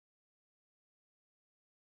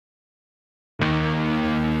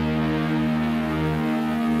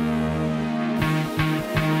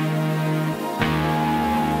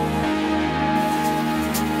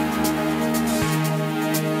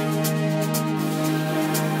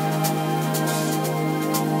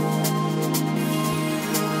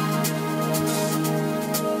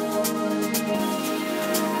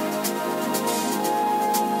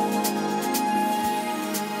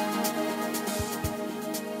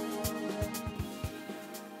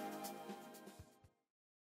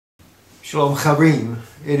Shalom Chavrim.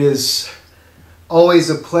 It is always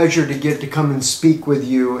a pleasure to get to come and speak with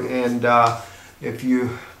you, and if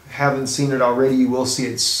you haven't seen it already, you will see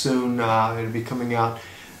it soon. It'll be coming out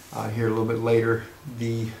here a little bit later.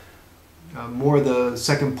 The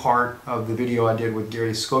second part of the video I did with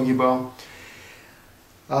Gary Skogibo.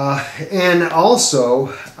 And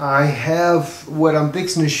also, I have what I'm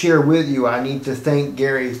fixing to share with you. I need to thank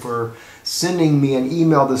Gary for sending me an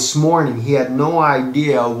email this morning. He had no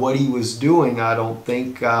idea what he was doing, I don't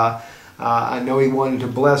think. I know he wanted to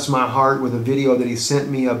bless my heart with a video that he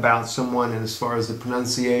sent me about someone as far as the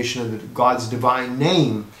pronunciation of God's divine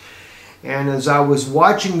name. And as I was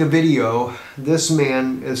watching the video, this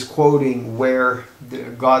man is quoting where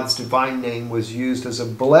God's divine name was used as a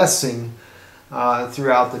blessing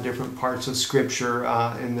throughout the different parts of Scripture.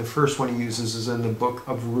 And the first one he uses is in the book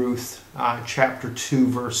of Ruth, chapter 2,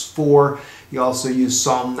 verse 4. He also used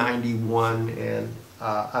Psalm 91, and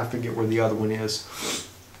I forget where the other one is.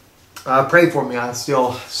 Pray for me. I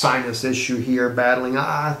still sinus issue here, battling.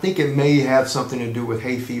 I think it may have something to do with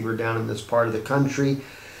hay fever down in this part of the country.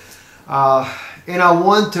 And I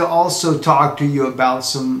want to also talk to you about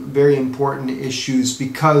some very important issues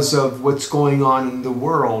because of what's going on in the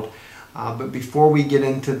world. But before we get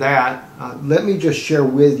into that, let me just share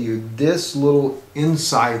with you this little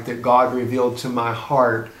insight that God revealed to my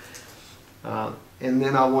heart. And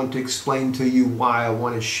then I want to explain to you why I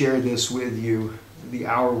want to share this with you. The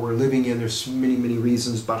hour we're living in, there's many, many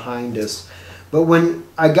reasons behind this. But when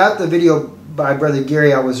I got the video by Brother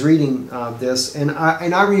Gary, I was reading this, and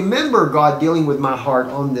I remember God dealing with my heart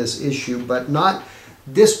on this issue, but not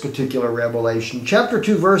this particular revelation. Chapter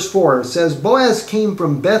 2, verse 4 says, Boaz came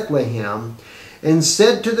from Bethlehem and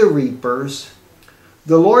said to the reapers,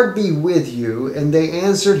 "The Lord be with you." And they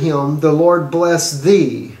answered him, "The Lord bless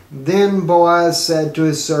thee." Then Boaz said to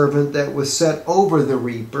his servant that was set over the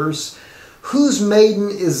reapers, "Whose maiden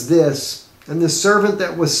is this?" And the servant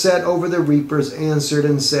that was set over the reapers answered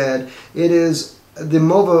and said, "It is the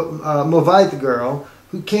Moabite girl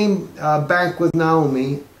who came back with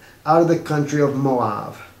Naomi out of the country of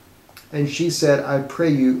Moab." And she said, "I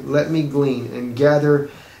pray you, let me glean and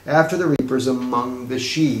gather after the reapers among the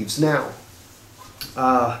sheaves." Now,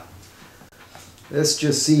 let's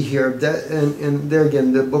just see here. That, and there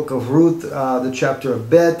again, the book of Ruth, the chapter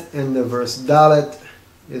of Bet, and the verse Dalet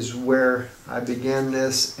is where I began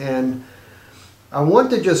this. And I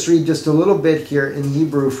want to just read just a little bit here in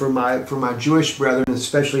Hebrew for my Jewish brethren,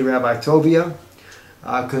 especially Rabbi Tovia,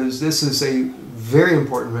 because this is a very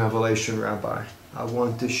important revelation, Rabbi, I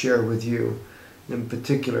want to share with you in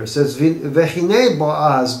particular. It says, "V'chinei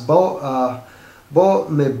Boaz bo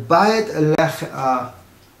mebayet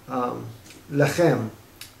lechem,"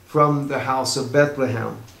 from the house of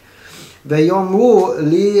Bethlehem. "V'yomru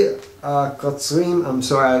li kotzrim," I'm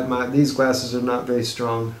sorry, these glasses are not very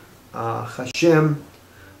strong. Hashem,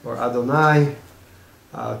 or Adonai,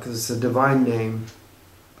 because it's a divine name.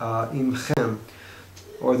 Imchem,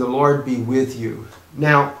 or the Lord be with you.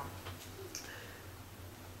 Now,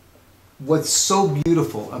 what's so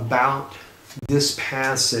beautiful about this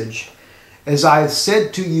passage, as I've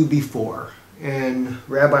said to you before, and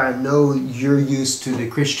Rabbi, I know you're used to the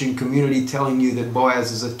Christian community telling you that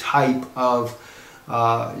Boaz is a type of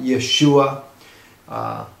Yeshua,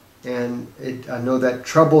 and I know that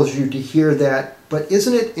troubles you to hear that, but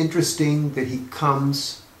isn't it interesting that he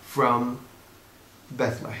comes from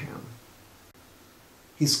Bethlehem?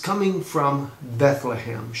 He's coming from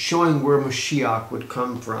Bethlehem, showing where Mashiach would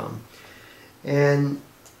come from. And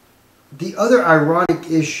the other ironic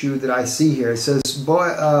issue that I see here, it says,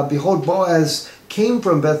 "Behold, Boaz came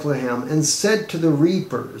from Bethlehem and said to the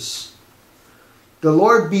reapers, 'The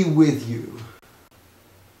Lord be with you.'"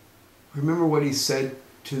 Remember what he said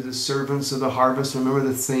to the servants of the harvest? Remember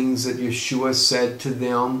the things that Yeshua said to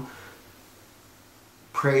them?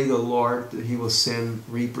 "Pray the Lord that he will send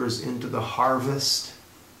reapers into the harvest,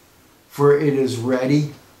 for it is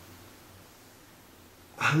ready."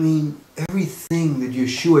 I mean, everything that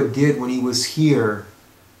Yeshua did when he was here,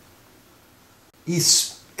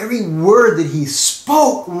 every word that he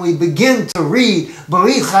spoke when we begin to read,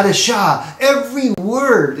 Barich Hadashah, every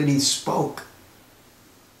word that he spoke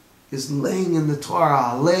is laying in the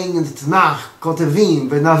Torah, laying in the Tanakh, Kotevim,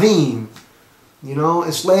 Benavim. You know,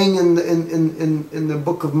 it's laying in the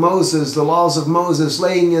book of Moses, the laws of Moses,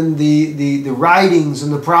 laying in the writings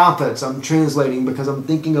and the prophets. I'm translating because I'm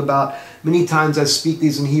thinking about, many times I speak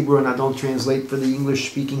these in Hebrew and I don't translate for the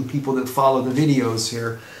English-speaking people that follow the videos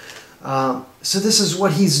here. So this is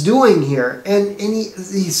what he's doing here. And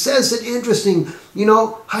he says it interesting, you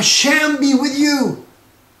know, "Hashem be with you."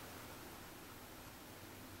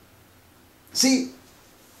 See,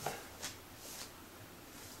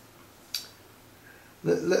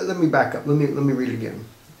 Let me back up. Let me read it again.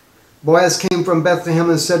 Boaz came from Bethlehem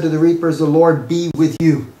and said to the reapers, "The Lord be with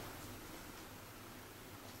you."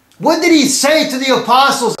 What did he say to the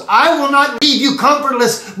apostles? "I will not leave you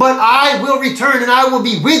comfortless, but I will return and I will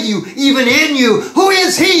be with you, even in you." Who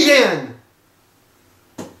is he then?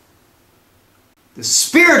 The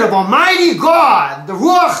Spirit of Almighty God, the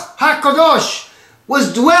Ruach HaKadosh,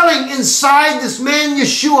 was dwelling inside this man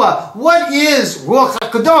Yeshua. What is Ruach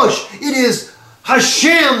HaKadosh? It is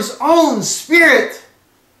Hashem's own Spirit.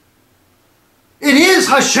 It is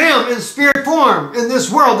Hashem in spirit form in this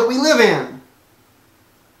world that we live in.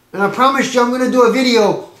 And I promised you I'm going to do a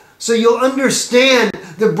video so you'll understand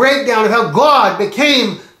the breakdown of how God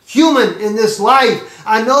became human in this life.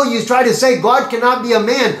 I know you try to say God cannot be a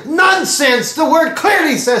man. Nonsense! The word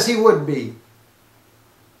clearly says he would be.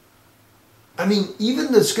 I mean,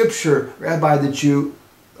 even the scripture, Rabbi, that you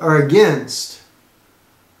are against,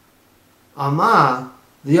 Amma,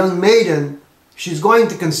 the young maiden, she's going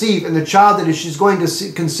to conceive, and the child that she's going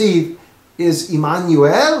to conceive is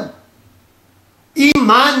Emmanuel.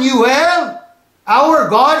 Emmanuel, our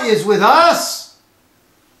God is with us.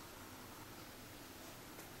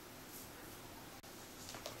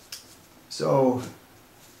 So,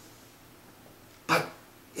 but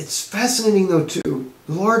it's fascinating though too.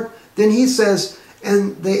 The Lord, then he says,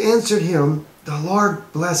 and they answered him, "The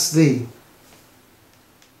Lord bless thee."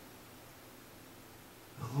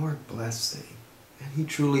 The Lord bless thee. And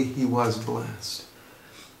he was blessed.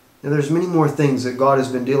 Now there's many more things that God has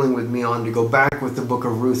been dealing with me on to go back with the book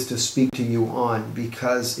of Ruth to speak to you on,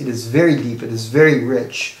 because it is very deep, it is very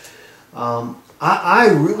rich. I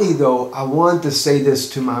really though, I want to say this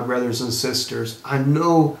to my brothers and sisters. I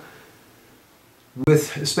know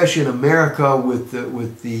especially in America,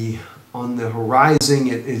 on the horizon,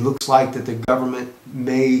 it looks like that the government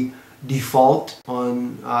may default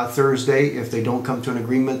on Thursday if they don't come to an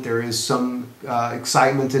agreement. There is some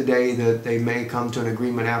excitement today that they may come to an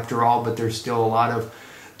agreement after all, but there's still a lot of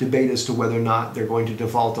debate as to whether or not they're going to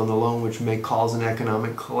default on the loan, which may cause an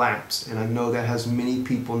economic collapse. And I know that has many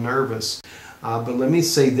people nervous. But let me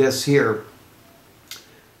say this here.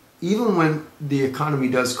 Even when the economy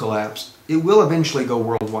does collapse, it will eventually go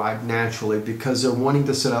worldwide naturally, because they're wanting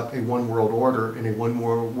to set up a one world order and a one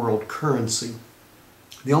world currency.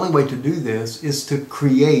 The only way to do this is to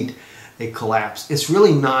create a collapse. It's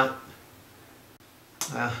really not,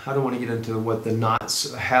 I don't want to get into what the knots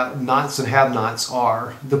and have-nots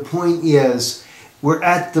are. The point is, we're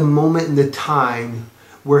at the moment in the time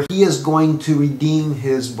where he is going to redeem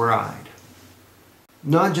his bride.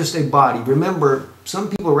 Not just a body. Remember, some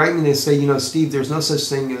people write me and they say, you know, Steve, there's no such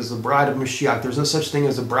thing as the bride of Mashiach. There's no such thing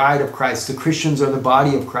as the bride of Christ. The Christians are the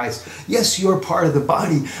body of Christ. Yes, you're part of the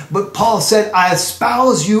body. But Paul said, I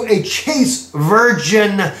espouse you a chaste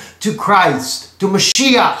virgin to Christ, to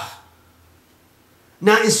Mashiach.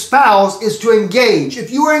 Now, espouse is to engage. If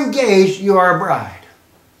you are engaged, you are a bride.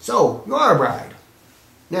 So, you are a bride.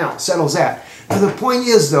 Now, settles that. Now, the point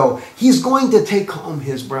is, though, he's going to take home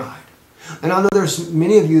his bride. And I know there's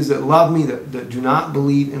many of you that love me that do not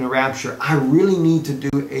believe in a rapture. I really need to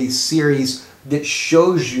do a series that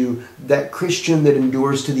shows you that Christian that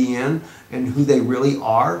endures to the end and who they really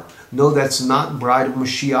are. No, that's not bride of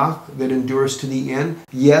Mashiach that endures to the end.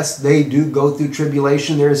 Yes, they do go through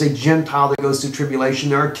tribulation. There is a Gentile that goes through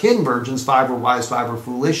tribulation. There are 10 virgins, 5 are wise, 5 are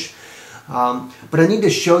foolish. But I need to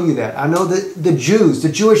show you that. I know that the Jews, the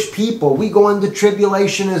Jewish people, we go into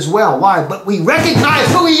tribulation as well. Why? But we recognize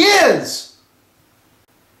who he is.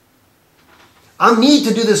 I need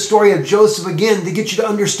to do the story of Joseph again to get you to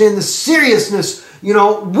understand the seriousness. You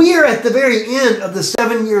know, we are at the very end of the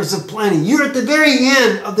 7 years of plenty. You're at the very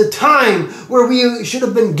end of the time where we should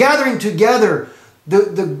have been gathering together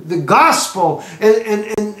the gospel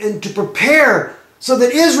and to prepare so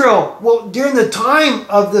that Israel will, during the time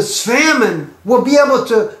of this famine, will be able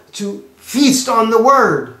to feast on the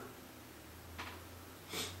word.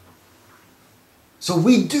 So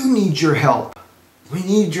we do need your help. We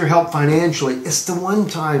need your help financially. It's the one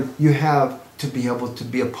time you have to be able to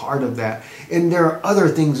be a part of that. And there are other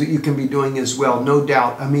things that you can be doing as well, no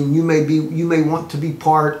doubt. I mean, you may want to be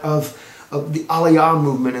part of the Aliyah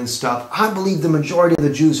movement and stuff. I believe the majority of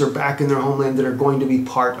the Jews are back in their homeland that are going to be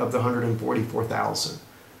part of the 144,000.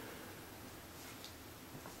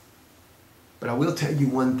 But I will tell you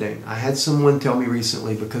one thing. I had someone tell me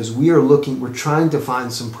recently, because we're trying to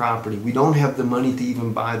find some property. We don't have the money to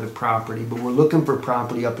even buy the property, but we're looking for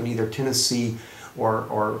property up in either Tennessee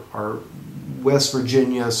or West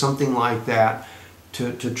Virginia, something like that,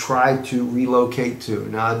 to try to relocate to.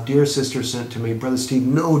 Now, a dear sister sent to me, Brother Steve,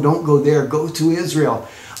 no, don't go there. Go to Israel.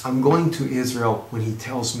 I'm going to Israel when he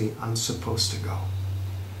tells me I'm supposed to go.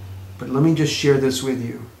 But let me just share this with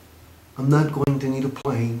you. I'm not going to need a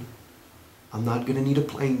plane. I'm not going to need a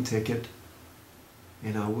plane ticket.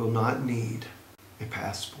 And I will not need a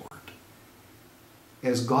passport.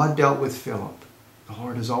 As God dealt with Philip, the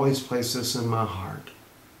Lord has always placed this in my heart.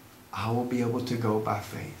 I will be able to go by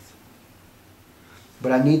faith.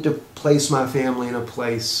 But I need to place my family in a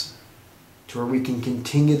place to where we can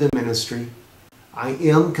continue the ministry. I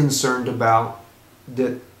am concerned about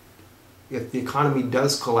that if the economy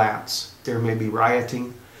does collapse, there may be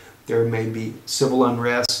rioting, there may be civil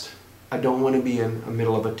unrest. I don't want to be in the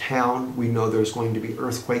middle of a town. We know there's going to be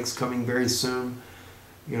earthquakes coming very soon.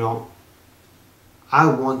 You know, I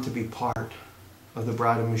want to be part of the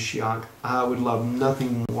bride of Mashiach. I would love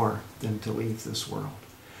nothing more than to leave this world.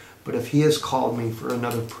 But if He has called me for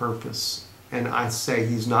another purpose, and I say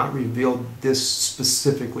He's not revealed this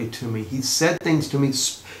specifically to me, He said things to me.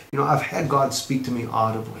 You know, I've had God speak to me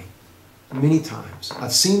audibly many times.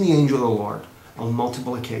 I've seen the angel of the Lord on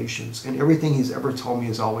multiple occasions, and everything He's ever told me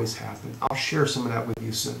has always happened. I'll share some of that with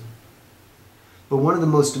you soon. But one of the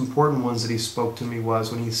most important ones that He spoke to me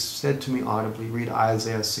was when He said to me audibly, read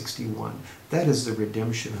Isaiah 61. That is the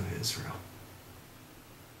redemption of Israel.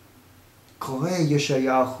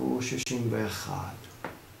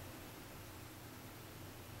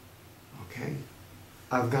 Okay?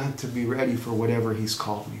 I've got to be ready for whatever He's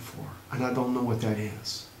called me for. And I don't know what that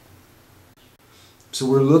is. So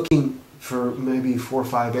we're looking for maybe 4 or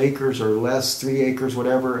 5 acres or less, 3 acres,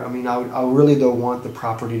 whatever. I mean, I really don't want the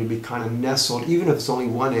property to be kind of nestled, even if it's only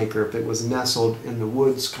 1 acre, if it was nestled in the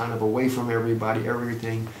woods, kind of away from everybody,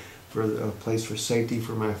 everything, for a place for safety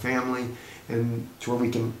for my family, and to where we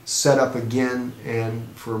can set up again. And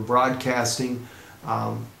for broadcasting,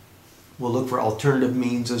 we'll look for alternative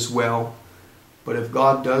means as well. But if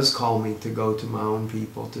God does call me to go to my own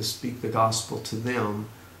people, to speak the gospel to them,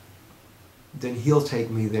 then He'll take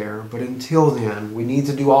me there. But until then, we need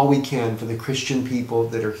to do all we can for the Christian people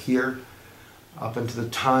that are here up until the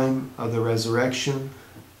time of the resurrection.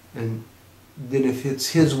 And then if it's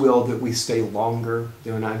His will that we stay longer,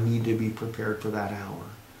 then I need to be prepared for that hour.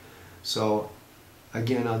 So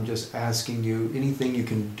again, I'm just asking you, anything you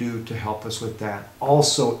can do to help us with that.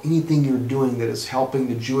 Also, anything you're doing that is helping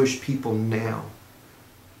the Jewish people now,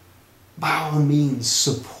 by all means,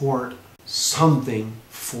 support something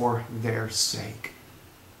for their sake.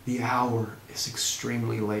 The hour is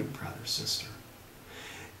extremely late, brother, sister.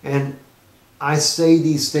 And I say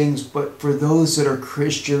these things, but for those that are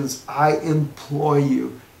Christians, I implore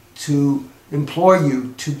you to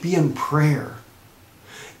be in prayer.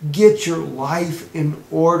 Get your life in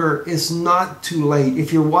order. It's not too late.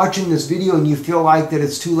 If you're watching this video and you feel like that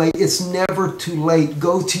it's too late, it's never too late.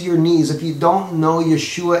 Go to your knees. If you don't know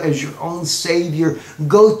Yeshua as your own Savior,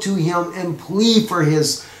 go to Him and plead for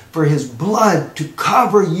His blood to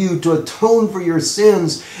cover you, to atone for your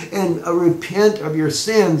sins, and repent of your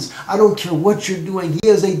sins. I don't care what you're doing. He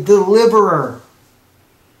is a deliverer.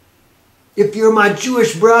 If you're my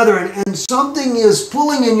Jewish brother and something is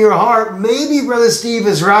pulling in your heart, maybe Brother Steve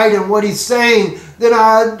is right in what he's saying, then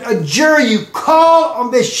I adjure you, call on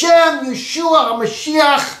Beshem Yeshua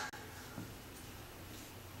HaMashiach.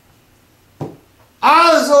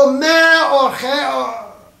 Az omer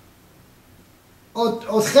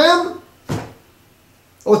otchem,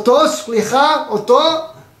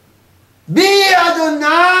 oto, Bi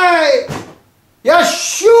Adonai,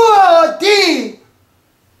 Yeshua oti.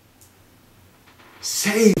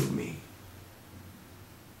 Save me.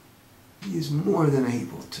 He is more than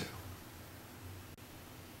able to.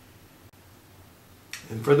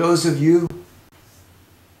 And for those of you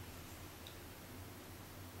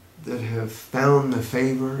that have found the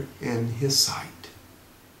favor in His sight,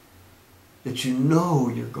 that you know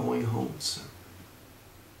you're going home soon,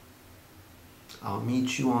 I'll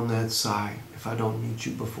meet you on that side if I don't meet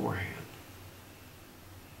you beforehand.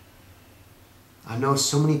 I know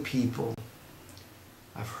so many people,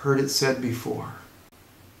 I've heard it said before,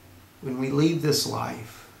 when we leave this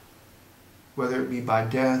life, whether it be by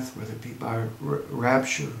death, whether it be by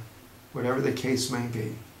rapture, whatever the case may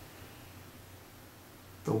be,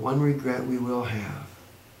 the one regret we will have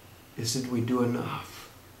is that we do enough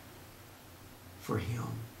for Him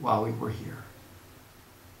while we were here.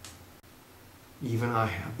 Even I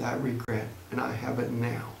have that regret, and I have it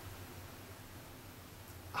now.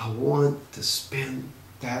 I want to spend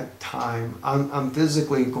that time. I'm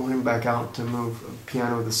physically going back out to move a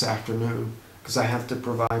piano this afternoon because I have to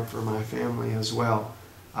provide for my family as well.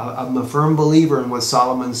 I'm a firm believer in what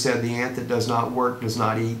Solomon said, the ant that does not work does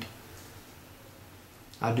not eat.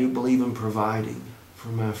 I do believe in providing for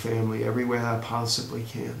my family every way I possibly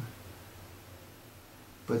can.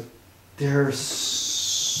 But there's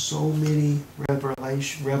so many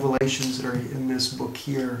revelations that are in this book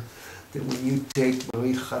here, that when you take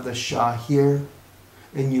Brit Chadashah here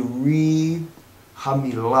and you read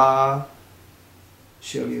Hamilah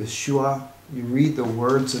Shel Yeshua, you read the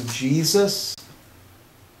words of Jesus,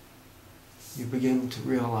 you begin to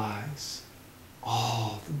realize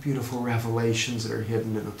all the beautiful revelations that are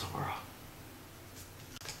hidden in the Torah.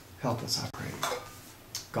 Help us, I pray.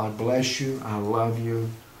 God bless you. I love you.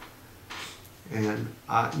 And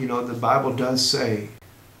the Bible does say,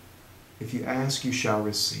 if you ask, you shall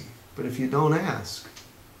receive. But if you don't ask,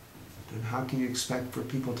 then how can you expect for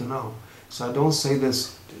people to know? So I don't say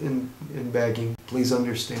this in begging. Please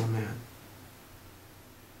understand that.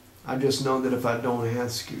 I just know that if I don't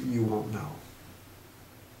ask you, you won't know.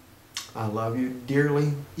 I love you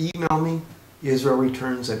dearly. Email me,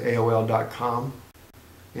 israelreturns@aol.com.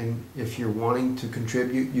 And if you're wanting to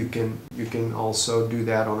contribute, you can also do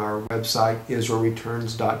that on our website,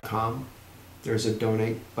 israelreturns.com. There's a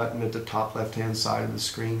donate button at the top left-hand side of the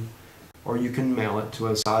screen. Or you can mail it to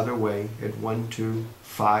us either way at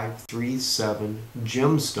 12537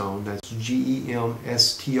 Gemstone, that's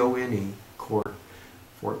Gemstone Court,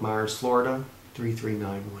 Fort Myers, Florida,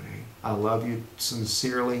 33918. I love you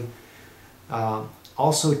sincerely.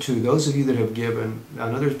 Also, to those of you that have given, I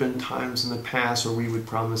know there's been times in the past where we would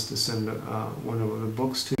promise to send one of the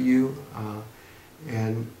books to you.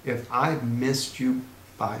 And if I've missed you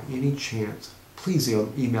by any chance, please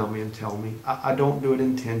email me and tell me. I don't do it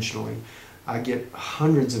intentionally. I get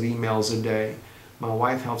hundreds of emails a day. My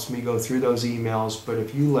wife helps me go through those emails, but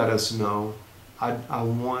if you let us know, I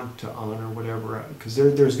want to honor whatever, because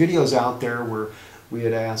there's videos out there where we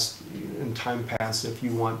had asked in time past if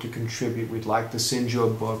you want to contribute, we'd like to send you a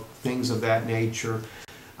book, things of that nature.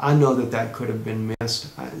 I know that could have been missed.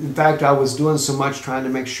 In fact, I was doing so much trying to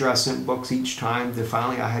make sure I sent books each time that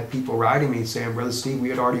finally I had people writing me saying, Brother Steve, we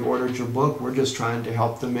had already ordered your book. We're just trying to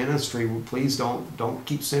help the ministry. Please don't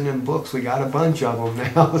keep sending books. We got a bunch of them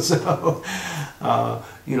now. So,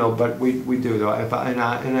 but we do though.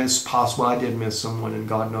 And it's possible I did miss someone, and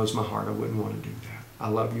God knows my heart. I wouldn't want to do that. I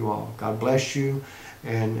love you all. God bless you,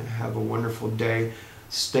 and have a wonderful day.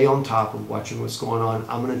 Stay on top of watching what's going on.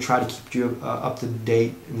 I'm going to try to keep you up to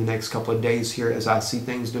date in the next couple of days here as I see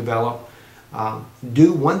things develop.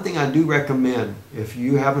 One thing I do recommend, if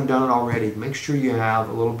you haven't done it already, make sure you have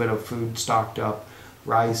a little bit of food stocked up,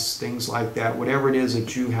 rice, things like that, whatever it is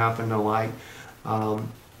that you happen to like.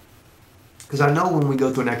 Because I know when we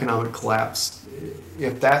go through an economic collapse,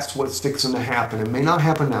 if that's what's fixing to happen, it may not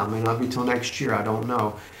happen now, it may not be till next year, I don't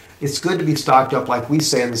know. It's good to be stocked up, like we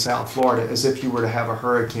say in South Florida, as if you were to have a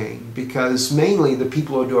hurricane, because mainly the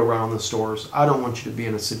people who do around the stores, I don't want you to be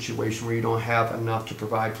in a situation where you don't have enough to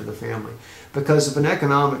provide for the family. Because if an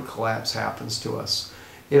economic collapse happens to us,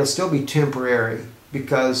 it'll still be temporary,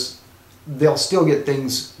 because they'll still get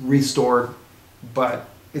things restored, but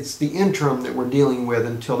it's the interim that we're dealing with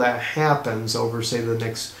until that happens over, say, the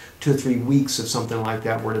next 2 or 3 weeks if something like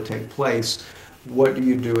that were to take place. What do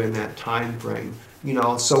you do in that time frame?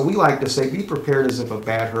 So we like to say, be prepared as if a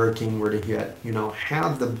bad hurricane were to hit.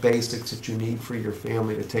 Have the basics that you need for your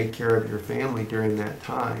family to take care of your family during that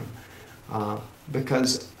time.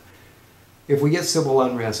 Because if we get civil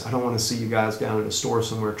unrest, I don't want to see you guys down at a store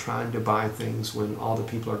somewhere trying to buy things when all the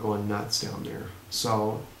people are going nuts down there.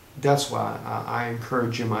 So that's why I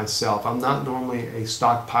encourage you myself. I'm not normally a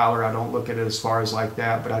stockpiler. I don't look at it as far as like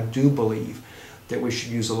that, but I do believe that we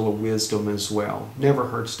should use a little wisdom as well. Never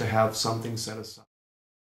hurts to have something set aside.